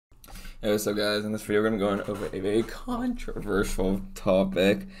Hey, what's up, guys? In this video, we're going to be going over a very controversial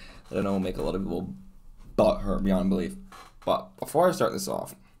topic that I know will make a lot of people butthurt beyond belief. But before I start this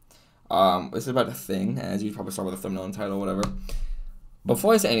off, this is about a thing, as you probably saw with the thumbnail and title, whatever.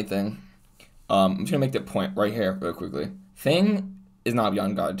 Before I say anything, I'm just going to make the point right here, real quickly. Thing is not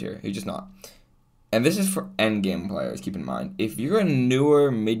beyond God tier. He's just not. And this is for endgame players, keep in mind. If you're a newer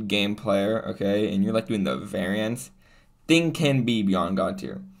mid-game player, okay, and you're like doing the variants, Thing can be beyond God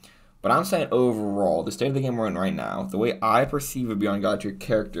tier. But I'm saying overall, the state of the game we're in right now, the way I perceive a beyond God tier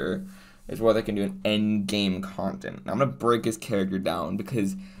character is what they can do in end game content. Now, I'm going to break his character down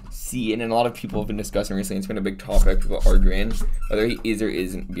because, and a lot of people have been discussing recently, it's been a big topic, people arguing whether he is or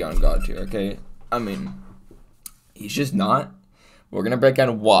isn't beyond God tier, okay? I mean, he's just not. We're going to break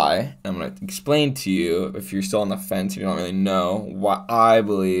down why. I'm going to explain to you, if you're still on the fence and you don't really know, why I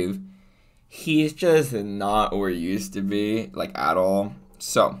believe he's just not where he used to be, like, at all.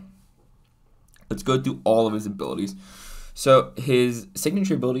 So, let's go through all of his abilities. So, his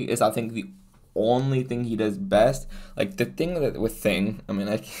signature ability is, I think, the only thing he does best. Like, the thing with Thing,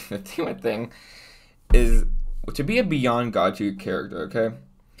 the thing with Thing is to be a beyond God tier character, okay?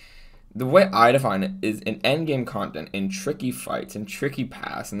 The way I define it is in endgame content, in tricky fights, in tricky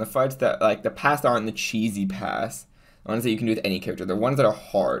pass, and the fights that, like, the pass that aren't the cheesy pass, the ones that you can do with any character, the ones that are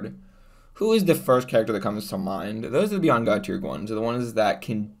hard. Who is the first character that comes to mind? Those are the beyond God tier ones, are the ones that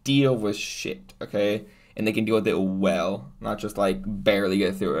can deal with shit, okay? And they can deal with it well, not just, like, barely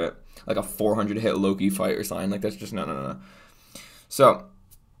get through it. Like a 400 hit Loki fight or something, like, that's just, no. So,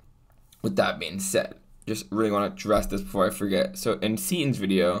 with that being said, just really want to address this before I forget. So, in Seaton's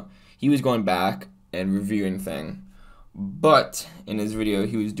video, he was going back and reviewing Thing, but in his video,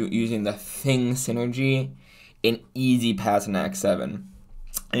 he was using the Thing synergy in easy pass in Act 7.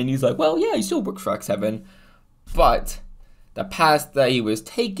 And he's like, well, yeah, he still works for Act 7, but the pass that he was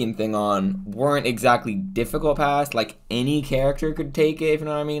taking Thing on weren't exactly difficult pass. Like, any character could take it, if you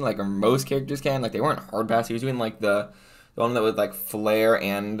know what I mean? Like, or most characters can. Like, they weren't hard pass. He was doing, like, the one that was, like, flare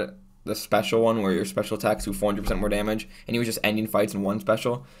and the special one where your special attacks do 400% more damage, and he was just ending fights in one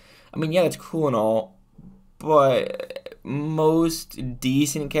special. I mean, yeah, that's cool and all, but most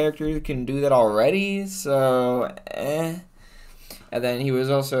decent characters can do that already, so, And then he was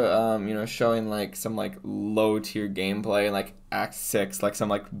also, showing, like, some, like, low-tier gameplay in, like, Act 6, like, some,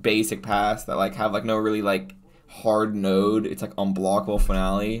 like, basic pass that, like, have, like, no really, like, hard node. It's, like, unblockable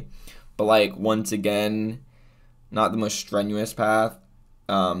finale. But, like, once again, not the most strenuous path.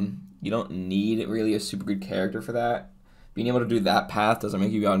 You don't need really a super good character for that. Being able to do that path doesn't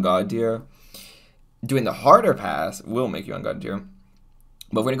make you on God tier. Doing the harder pass will make you on God tier.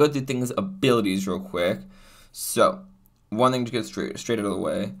 But we're going to go through Thing's abilities real quick. So, one thing to get straight out of the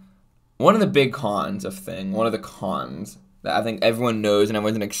way. One of the big cons of Thing, one of the cons that I think everyone knows and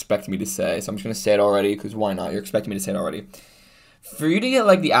everyone's going to expect me to say, so I'm just going to say it already because why not? You're expecting me to say it already. For you to get,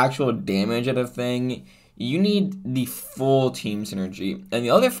 like, the actual damage out of Thing, you need the full team synergy. And the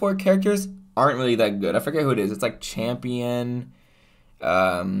other 4 characters aren't really that good. I forget who it is. It's like Champion,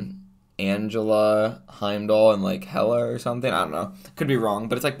 Angela, Heimdall, and like Hela or something. I don't know. Could be wrong,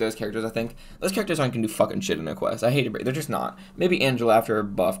 but it's like those characters, I think. Those characters aren't going to do fucking shit in a quest. I hate it. They're just not. Maybe Angela after her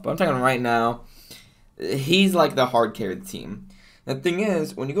buff, but I'm talking right now. He's like the hard carry of the team. The thing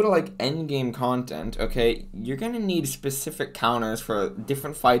is, when you go to like endgame content, okay, you're going to need specific counters for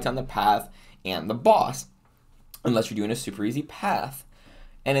different fights on the path and the boss. Unless you're doing a super easy path.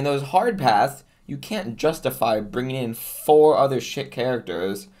 And in those hard paths, you can't justify bringing in 4 other shit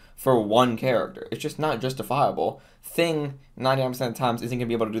characters for one character. It's just not justifiable. Thing, 99% of the times, isn't going to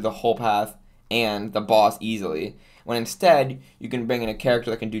be able to do the whole path and the boss easily. When instead, you can bring in a character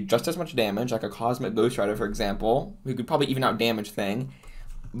that can do just as much damage, like a Cosmic Ghost Rider, for example, who could probably even out damage Thing.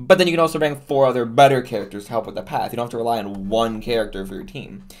 But then you can also bring 4 other better characters to help with the path. You don't have to rely on one character for your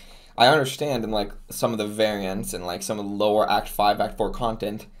team. I understand in, like, some of the variants and, like, some of the lower Act 5, Act 4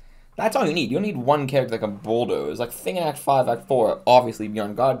 content, that's all you need. You don't need one character like a bulldoze. Like, Thing in Act 5, Act 4, obviously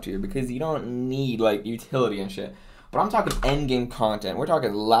beyond God tier, because you don't need, like, utility and shit. But I'm talking endgame content. We're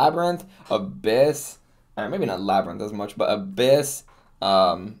talking Labyrinth, Abyss, maybe not Labyrinth as much, but Abyss,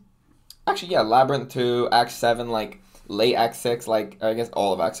 actually, yeah, Labyrinth 2, Act 7, like, late Act 6, like, I guess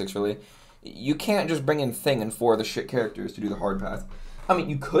all of Act 6, really. You can't just bring in Thing and 4 of the shit characters to do the hard path. I mean,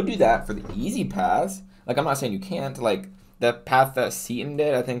 you could do that for the easy paths. Like, I'm not saying you can't. Like, the path that Seaton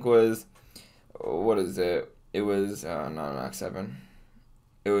did, I think was... What is it? It was... not in Act 7.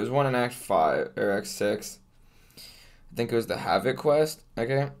 It was one in Act 5, or Act 6. I think it was the Havoc quest,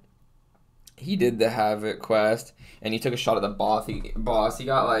 okay? He did the Havoc quest, and he took a shot at the boss. He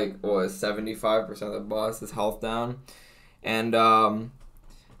got, like, what was 75% of the boss's health down. And,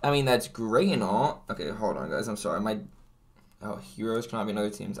 I mean, that's great and all. Okay, hold on, guys. I'm sorry. Oh, heroes cannot be in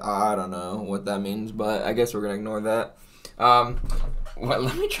other teams. I don't know what that means, but I guess we're gonna ignore that. Um,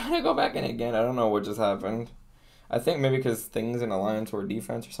 let me try to go back in again. I don't know what just happened. I think maybe because things in alliance or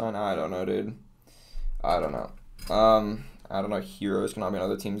defense or something. I don't know, dude. I don't know. I don't know. Heroes cannot be in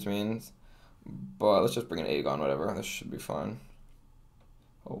other teams means, but let's just bring in Aegon. Whatever. This should be fun.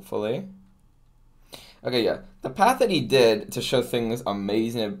 Hopefully. Okay, yeah. The path that he did to show things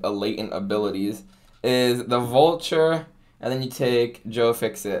amazing, latent abilities is the Vulture, and then you take Joe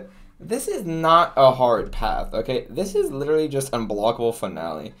Fixit. This is not a hard path, okay? This is literally just unblockable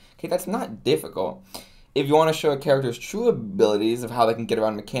finale. Okay, that's not difficult. If you want to show a character's true abilities of how they can get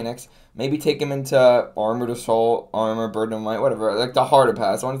around mechanics, maybe take him into Armored Assault, Armor, Burden of Might, whatever. Like the harder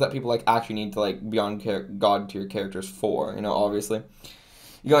paths, the ones that people like actually need to like be on God tier characters for, you know, obviously.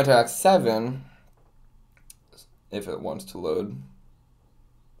 You go into Act 7, if it wants to load.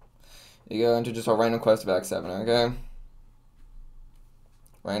 You go into just a random quest of Act 7, okay?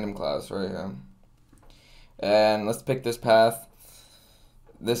 Random class right here. And let's pick this path.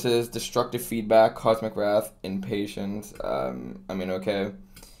 This is Destructive Feedback, Cosmic Wrath, Impatience. I mean, okay.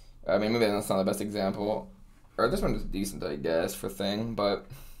 I mean, maybe that's not the best example. Or this one is decent, I guess, for Thing, but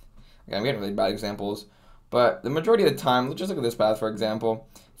okay, I'm getting really bad examples. But the majority of the time, let's just look at this path, for example.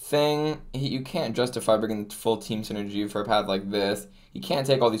 Thing, you can't justify bringing full team synergy for a path like this. You can't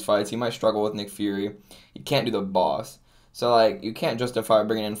take all these fights. You might struggle with Nick Fury. You can't do the boss. So, like, you can't justify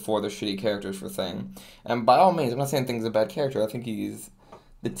bringing in 4 other shitty characters for Thing. And by all means, I'm not saying Thing's a bad character. I think he's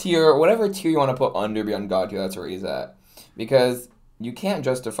the tier, whatever tier you want to put under Beyond God tier, that's where he's at. Because you can't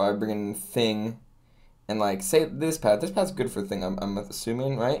justify bringing Thing and, like, say this path. This path's good for Thing, I'm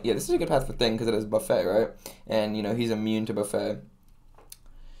assuming, right? Yeah, this is a good path for Thing because it is Buffet, right? And, you know, he's immune to Buffet.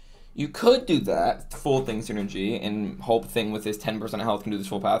 You could do that, full Thing synergy, and hope Thing with his 10% health can do this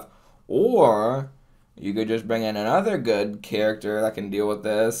full path. Or you could just bring in another good character that can deal with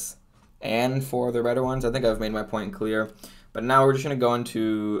this, and 4 other better ones. I think I've made my point clear. But now we're just going to go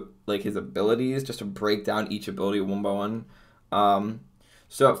into like his abilities, just to break down each ability one by one.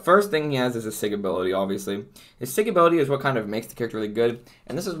 So first thing he has is his Sig ability, obviously. His Sig ability is what kind of makes the character really good,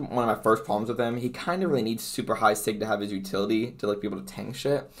 and this is one of my first problems with him. He kind of really needs super high Sig to have his utility, to like be able to tank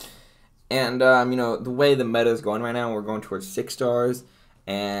shit. And, you know, the way the meta is going right now, we're going towards 6 stars,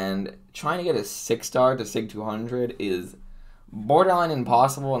 and trying to get a 6-star to Sig 200 is borderline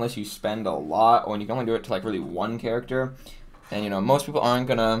impossible unless you spend a lot, or you can only do it to, like, really one character. And, you know, most people aren't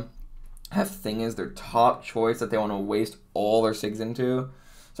going to have Thing as their top choice that they want to waste all their Sigs into.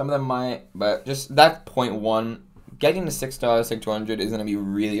 Some of them might, but just that point 1, getting to 6 stars, Sig 200 is going to be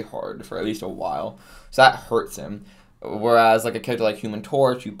really hard for at least a while. So that hurts him. Whereas, like, a character like Human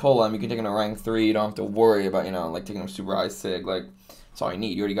Torch, you pull him, you can take him to rank 3, you don't have to worry about, you know, like, taking him super high Sig. Like, that's all you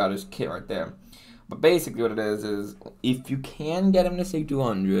need. You already got his kit right there. But basically what it is if you can get him to Sig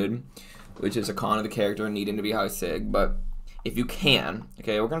 200, which is a con of the character needing to be high Sig, but if you can,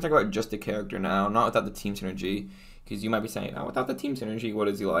 okay, we're going to talk about just the character now, not without the team synergy, because you might be saying, oh, without the team synergy, what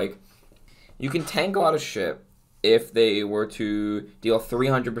is he like? You can tank a lot of shit if they were to deal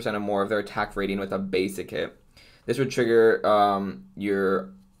 300% or more of their attack rating with a basic hit. This would trigger your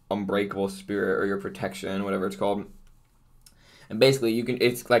Unbreakable Spirit or your Protection, whatever it's called. And basically,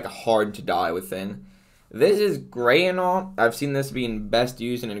 it's like hard to die with Thing. This is great and all. I've seen this being best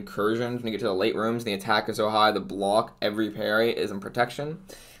used in incursions when you get to the late rooms. The attack is so high, the block, every parry is in protection.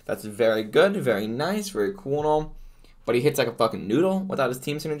 That's very good, very nice, very cool and all. But he hits like a fucking noodle without his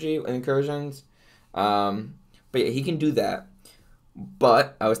team synergy in incursions. But yeah, he can do that.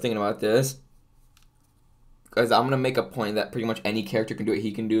 But I was thinking about this, because I'm going to make a point that pretty much any character can do what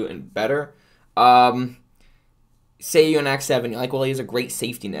he can do and better. Say you're in Act 7, you're like, well, he has a great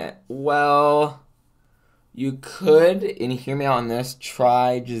safety net. Well, you could, and hear me out on this,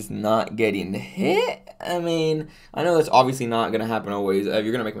 try just not getting hit. I mean, I know that's obviously not going to happen always. You're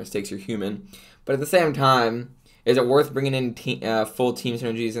going to make mistakes, you're human. But at the same time, is it worth bringing in full team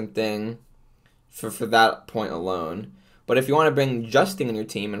synergies and Thing for that point alone? But if you want to bring Justin in your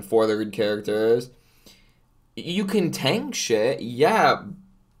team and 4 other good characters, you can tank shit, yeah,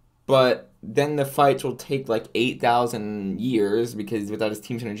 but then the fights will take like 8,000 years because without his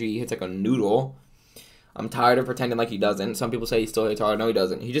team synergy, he hits like a noodle. I'm tired of pretending like he doesn't. Some people say he still hits hard. No, he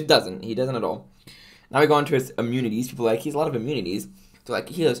doesn't. He just doesn't. He doesn't at all. Now we go on to his immunities. People are like, he has a lot of immunities. So like,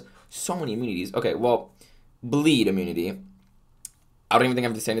 he has so many immunities. Okay, well, bleed immunity. I don't even think I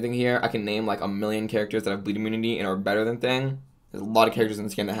have to say anything here. I can name like a million characters that have bleed immunity and are better than Thing. There's a lot of characters in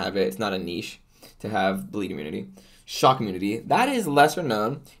this game that have it. It's not a niche to have bleed immunity. Shock immunity. That is lesser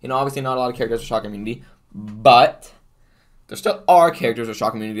known. You know, obviously not a lot of characters with shock immunity, but there still are characters with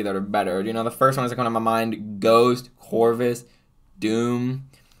shock immunity that are better. You know, the first one that's coming to my mind: Ghost, Corvus, Doom.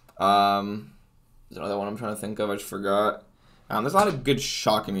 There's another one I'm trying to think of. I just forgot. There's a lot of good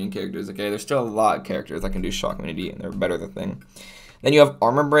shock immune characters. Okay, there's still a lot of characters that can do shock immunity, and they're better than thing. Then you have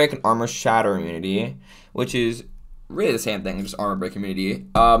armor break and armor shatter immunity, which is really the same thing, just armor break immunity.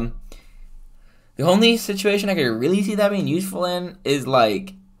 The only situation I could really see that being useful in is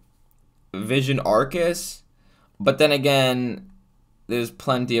like Vision Arcus, but then again, there's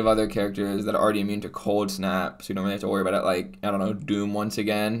plenty of other characters that are already immune to cold snap, so you don't really have to worry about it. Like, I don't know, Doom once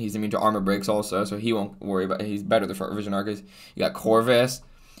again, he's immune to armor breaks also, so he won't worry about it. He's better than Vision Arcus. You got Corvus,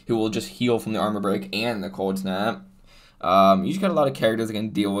 who will just heal from the armor break and the cold snap. You just got a lot of characters that can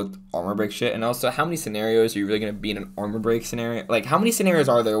deal with armor break shit, and also how many scenarios are you really going to be in an armor break scenario? Like, how many scenarios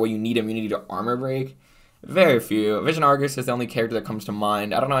are there where you need immunity to armor break? Very few. Vision Arcus is the only character that comes to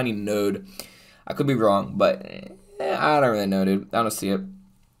mind. I don't know any node. I could be wrong, but I don't really know, dude. I don't see it.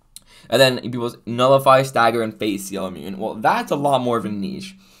 And then people's Nullify, Stagger, and Face Seal immune. Well, that's a lot more of a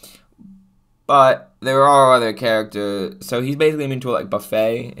niche. But there are other characters. So he's basically immune to like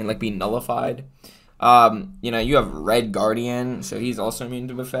Buffet and like being nullified. You know, you have Red Guardian, so he's also immune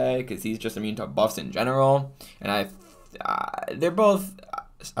to Buffet because he's just immune to buffs in general. And they're both,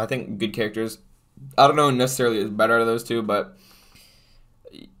 I think, good characters. I don't know necessarily is better out of those two, but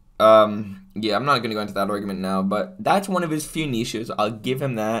yeah, I'm not going to go into that argument now, but that's one of his few niches. I'll give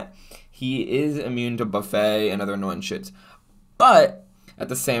him that. He is immune to Buffet and other annoying shits. But at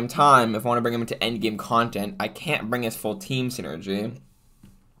the same time, if I want to bring him into endgame content, I can't bring his full team synergy.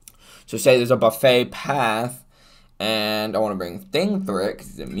 So say there's a Buffet path, and I want to bring Thing through it because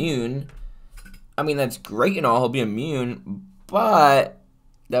he's immune. I mean, that's great and all, he'll be immune, but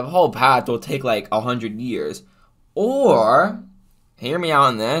the whole path will take like 100 years. Or, hear me out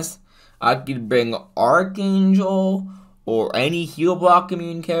on this, I could bring Archangel or any heal block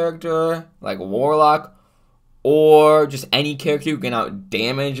immune character, like Warlock, or just any character who can out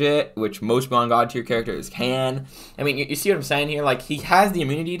damage it, which most Beyond God tier characters can. I mean, you see what I'm saying here? Like, he has the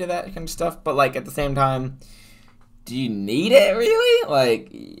immunity to that kind of stuff, but like at the same time, do you need it really? Like,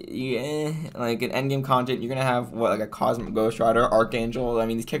 yeah, like in endgame content, you're gonna have what, like a Cosmic Ghost Rider, Archangel. I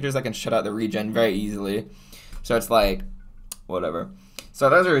mean, these characters that can shut out the regen very easily. So it's like, whatever. So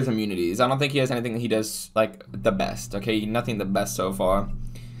those are his immunities. I don't think he has anything that he does like the best. Okay, nothing the best so far,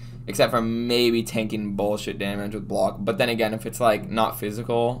 except for maybe tanking bullshit damage with block. But then again, if it's like not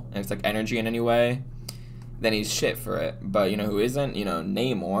physical and it's like energy in any way, then he's shit for it. But you know who isn't? You know,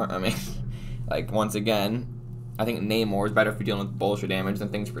 Namor. I mean, like once again, I think Namor is better for dealing with bullshit damage than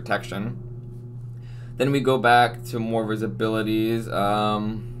Thing's protection. Then we go back to more of his abilities.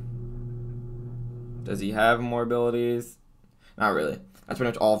 Does he have more abilities? Not really. That's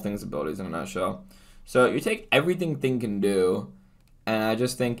pretty much all Thing's abilities in a nutshell. So you take everything Thing can do, and I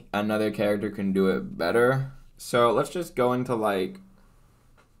just think another character can do it better. So let's just go into like,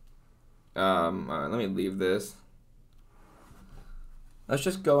 alright, let me leave this. Let's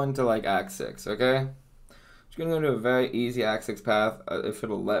just go into like Act 6, okay? Just gonna go into a very easy Act 6 path, if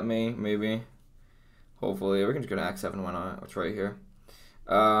it'll let me, maybe. Hopefully, we can just go to Act 7, why not? It's right here.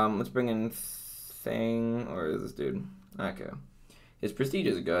 Let's bring in Thing, or is this dude? Okay. His prestige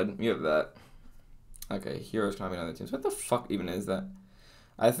is good, you have that. Okay, Heroes can have another team. So what the fuck even is that?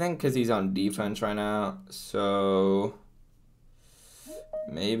 I think because he's on defense right now, so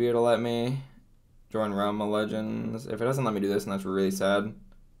maybe it'll let me join Realm of Legends. If it doesn't let me do this, then that's really sad.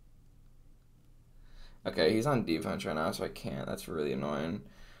 Okay, he's on defense right now, so I can't. That's really annoying.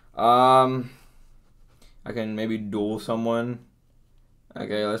 I can maybe duel someone.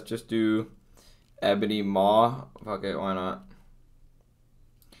 Okay, let's just do Ebony Maw. Fuck it, why not?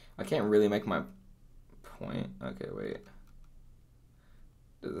 I can't really make my point. Okay, wait.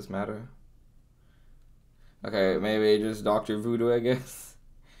 Does this matter? Okay, maybe just Dr. Voodoo, I guess.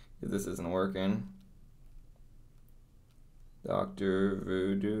 This isn't working. Dr.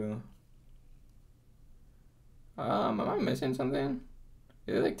 Voodoo. Am I missing something?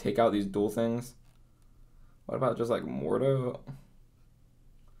 Did they like take out these dual things? What about just like Mordo?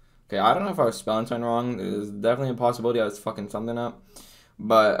 Okay, I don't know if I was spelling something wrong. There's definitely a possibility I was fucking something up.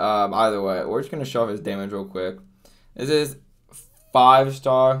 But either way, we're just gonna show off his damage real quick. This is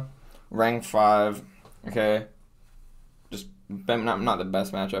 5-star, rank 5. Okay, just not the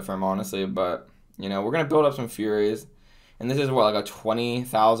best matchup for him, honestly, but you know we're gonna build up some Furies, and this is what, like a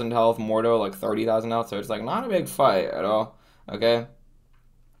 20,000 health Mordo, like 30,000 health, so it's like not a big fight at all. Okay, and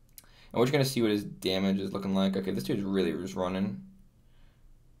we're just gonna see what his damage is looking like. Okay, this dude's really just running.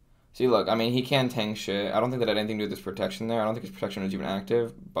 See, look, I mean, he can tank shit. I don't think that had anything to do with his protection there. I don't think his protection was even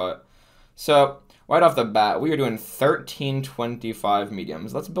active, but... So, right off the bat, we are doing 1325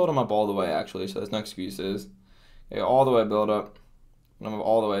 mediums. Let's build them up all the way, actually, so there's no excuses. Okay, all the way build up.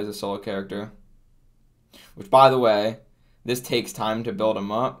 All the way as a solo character. Which, by the way, this takes time to build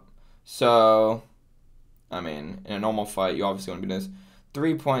them up. So, I mean, in a normal fight, you obviously want to be this.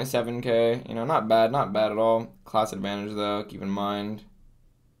 3.7k, you know, not bad at all. Class advantage, though, keep in mind.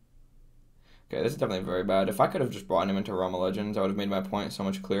 Okay, this is definitely very bad. If I could have just brought him into Realm of Legends, I would have made my point so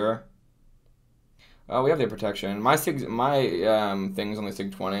much clearer. We have the protection. My thing's only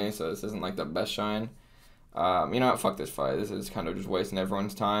Sig 20, so this isn't like the best shine. You know what? Fuck this fight. This is kind of just wasting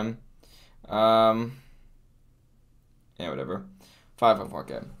everyone's time. Yeah, whatever.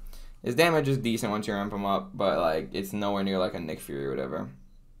 5.4k. His damage is decent once you ramp him up, but like it's nowhere near like a Nick Fury or whatever.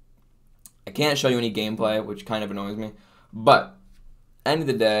 I can't show you any gameplay, which kind of annoys me. But end of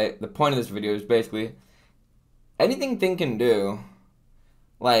the day, the point of this video is basically anything Thing can do,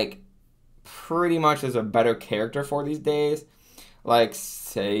 like pretty much is a better character for these days. Like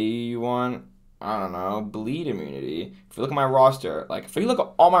say you want, I don't know, bleed immunity. If you look at my roster, like if you look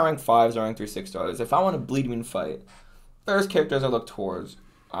at all my rank 5s or rank 3 6 stars, if I want a bleed immune fight, first characters I look towards,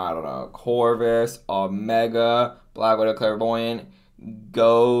 I don't know, Corvus, Omega, Black Widow, Clairvoyant,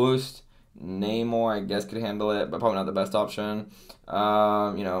 Ghost, Namor, I guess could handle it, but probably not the best option. You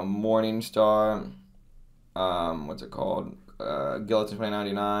know, Morningstar, what's it called? Guillotine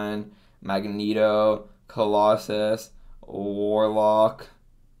 2099, Magneto, Colossus, Warlock,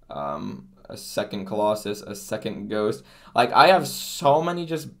 a second Colossus, a second Ghost. Like, I have so many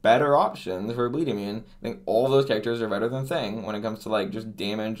just better options for Bleed Immune. I think all those characters are better than Thing when it comes to, like, just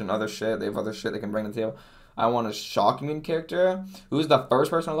damage and other shit. They have other shit they can bring to the table. I want a Shock Immune character. Who's the first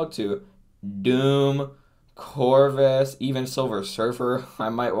person I look to? Doom, Corvus, even Silver Surfer I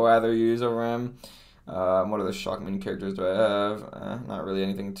might rather use over him. What other Shock Immune characters do I have? Not really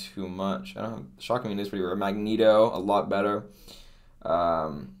anything too much. I don't know. Shock Immune is pretty rare. Magneto, a lot better.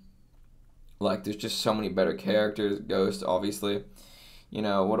 Like, there's just so many better characters. Ghost, obviously. You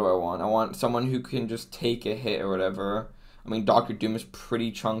know, what do I want? I want someone who can just take a hit or whatever. I mean, Doctor Doom is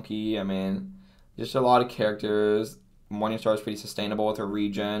pretty chunky. I mean, just a lot of characters. Morningstar is pretty sustainable with her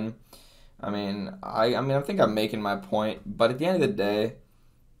regen. I mean, I think I'm making my point. But at the end of the day,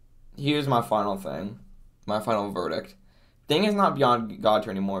 here's my final thing. My final verdict. Thing is not beyond God tier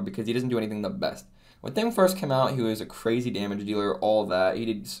anymore because he doesn't do anything the best. When Thing first came out, he was a crazy damage dealer, all that. He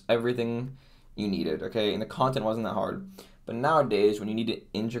did everything you needed, okay? And the content wasn't that hard. But nowadays, when you need an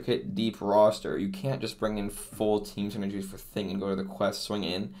intricate, deep roster, you can't just bring in full team synergies for Thing and go to the quest, swing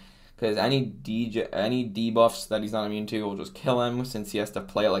in. Because any debuffs that he's not immune to will just kill him since he has to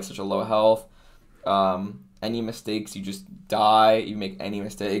play at like such a low health. Any mistakes, you just die. You make any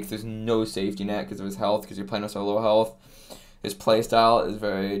mistakes, there's no safety net because of his health, because you're playing with so low health. His playstyle is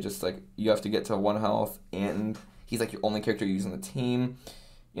very just like, you have to get to 1 health, and he's like your only character you use on the team.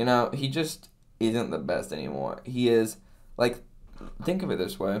 You know, he just isn't the best anymore. He is, like, think of it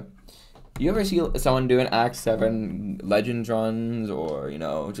this way. You ever see someone doing Act 7 Legends runs, or, you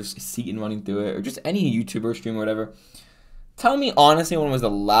know, just Seaton running through it, or just any YouTuber stream or whatever? Tell me honestly when was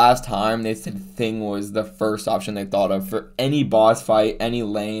the last time they said Thing was the first option they thought of for any boss fight, any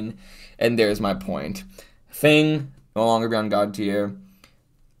lane, and there's my point. Thing, no longer beyond God tier.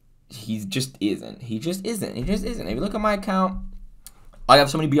 He just isn't. He just isn't. If you look at my account, I have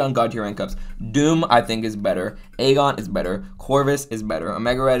so many beyond God tier rank ups. Doom, I think, is better. Aegon is better. Corvus is better.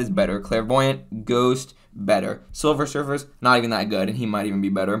 Omega Red is better. Clairvoyant, Ghost, better. Silver Surfer's not even that good, and he might even be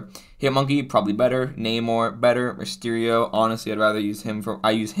better. Hitmonkey, probably better. Namor, better. Mysterio, honestly, I'd rather use him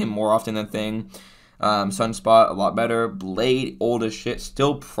I use him more often than Thing. Sunspot, a lot better. Blade, old as shit.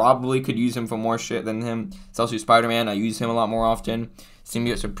 Still probably could use him for more shit than him. Celsius Spider-Man, I use him a lot more often.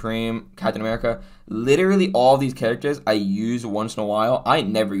 Symbiote Supreme, Captain America. Literally all these characters I use once in a while. I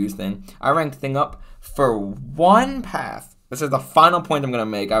never use Thing. I rank Thing up for one path. This is the final point I'm going to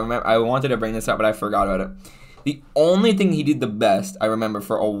make. I wanted to bring this up, but I forgot about it. The only thing he did the best, I remember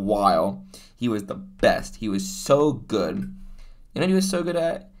for a while, he was the best. He was so good. You know what he was so good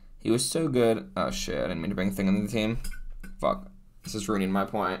at? He was so good. Oh, shit. I didn't mean to bring Thing into the team. Fuck. This is ruining my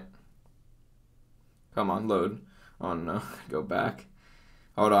point. Come on, load. Oh, no. Go back.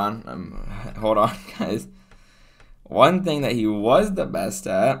 Hold on. Hold on, guys. One thing that he was the best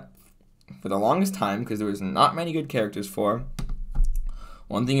at for the longest time, because there was not many good characters for,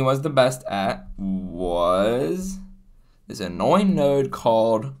 one thing he was the best at was this annoying node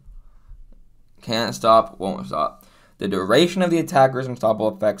called Can't Stop, Won't Stop. The duration of the attacker's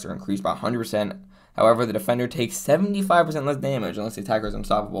unstoppable effects are increased by 100%. However, the defender takes 75% less damage unless the attacker is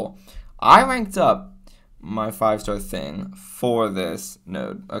unstoppable. I ranked up my 5-star Thing for this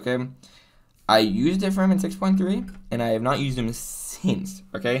node, okay? I used it for him in 6.3, and I have not used him since,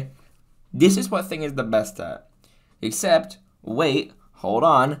 okay? This is what Thing is the best at. Except, wait, hold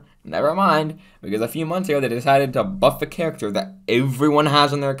on, never mind, because a few months ago they decided to buff a character that everyone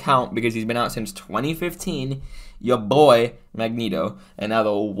has on their account because he's been out since 2015, your boy, Magneto. And now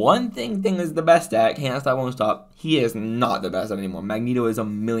the one thing Thing is the best at, Can't Stop, Won't Stop, he is not the best at anymore. Magneto is a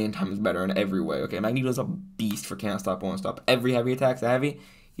million times better in every way, okay? Magneto is a beast for Can't Stop, Won't Stop. Every heavy attack's a heavy,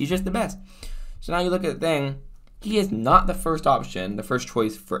 he's just the best. So now you look at Thing, he is not the first option, the first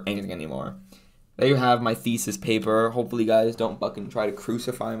choice for anything anymore. There you have my thesis paper. Hopefully, guys, don't fucking try to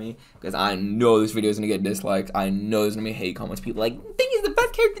crucify me, because I know this video is going to get disliked. I know there's going to be hate comments. People like, Thing is the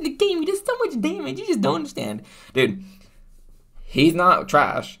best character in the game. He does so much damage. You just don't understand. Dude, he's not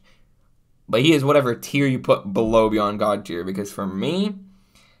trash, but he is whatever tier you put below Beyond God tier, because for me,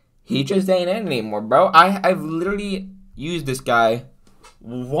 he just ain't in anymore, bro. I've literally used this guy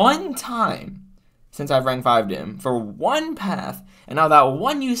one time since I've rank 5'd him for one path, and now that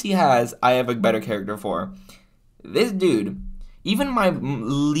one use he has, I have a better character for. This dude, even my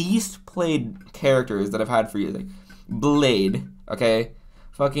least played characters that I've had for years, like Blade, okay,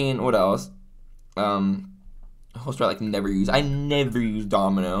 fucking, what else? Host I never use. I never use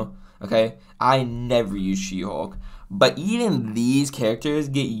Domino, okay? I never use She-Hulk. But even these characters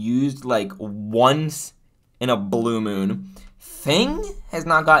get used like once in a blue moon. Thing has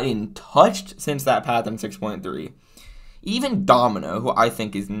not gotten touched since that path in 6.3. Even Domino, who I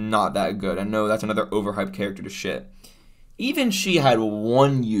think is not that good, I know that's another overhyped character to shit. Even she had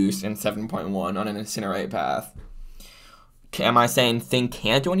one use in 7.1 on an Incinerate path. Am I saying Thing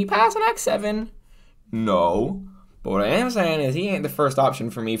can't do any paths in X7? No. But what I am saying is he ain't the first option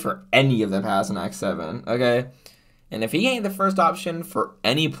for me for any of the paths in X7, okay? And if he ain't the first option for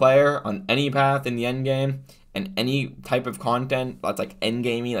any player on any path in the endgame, and any type of content that's like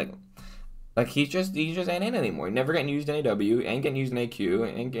endgamey, like he just ain't in anymore. He never getting used in AW, ain't getting used in AQ,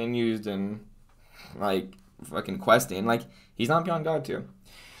 ain't getting used in like fucking questing. Like, he's not Beyond God tier.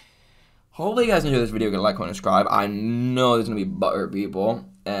 Hopefully you guys enjoyed this video. Get a like, comment, subscribe. I know there's gonna be butthurt people,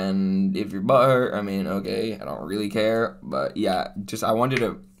 and if you're butthurt, I mean, okay, I don't really care. But yeah, just I wanted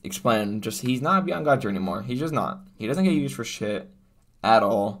to explain. Just he's not Beyond God tier anymore. He's just not. He doesn't get used for shit at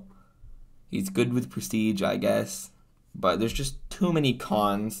all. He's good with prestige, I guess, but there's just too many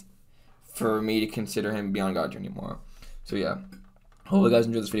cons for me to consider him Beyond God tier anymore. So yeah, hope you guys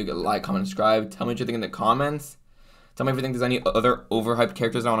enjoyed this video. Get a like, comment, subscribe. Tell me what you think in the comments. Tell me if you think there's any other overhyped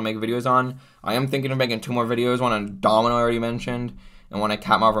characters I want to make videos on. I am thinking of making 2 more videos, one on Domino I already mentioned, and one on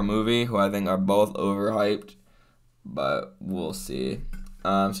Cat Marvel movie, who I think are both overhyped, but we'll see.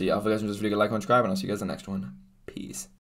 So yeah, hope you guys enjoyed this video. Get a like, comment, subscribe, and I'll see you guys in the next one. Peace.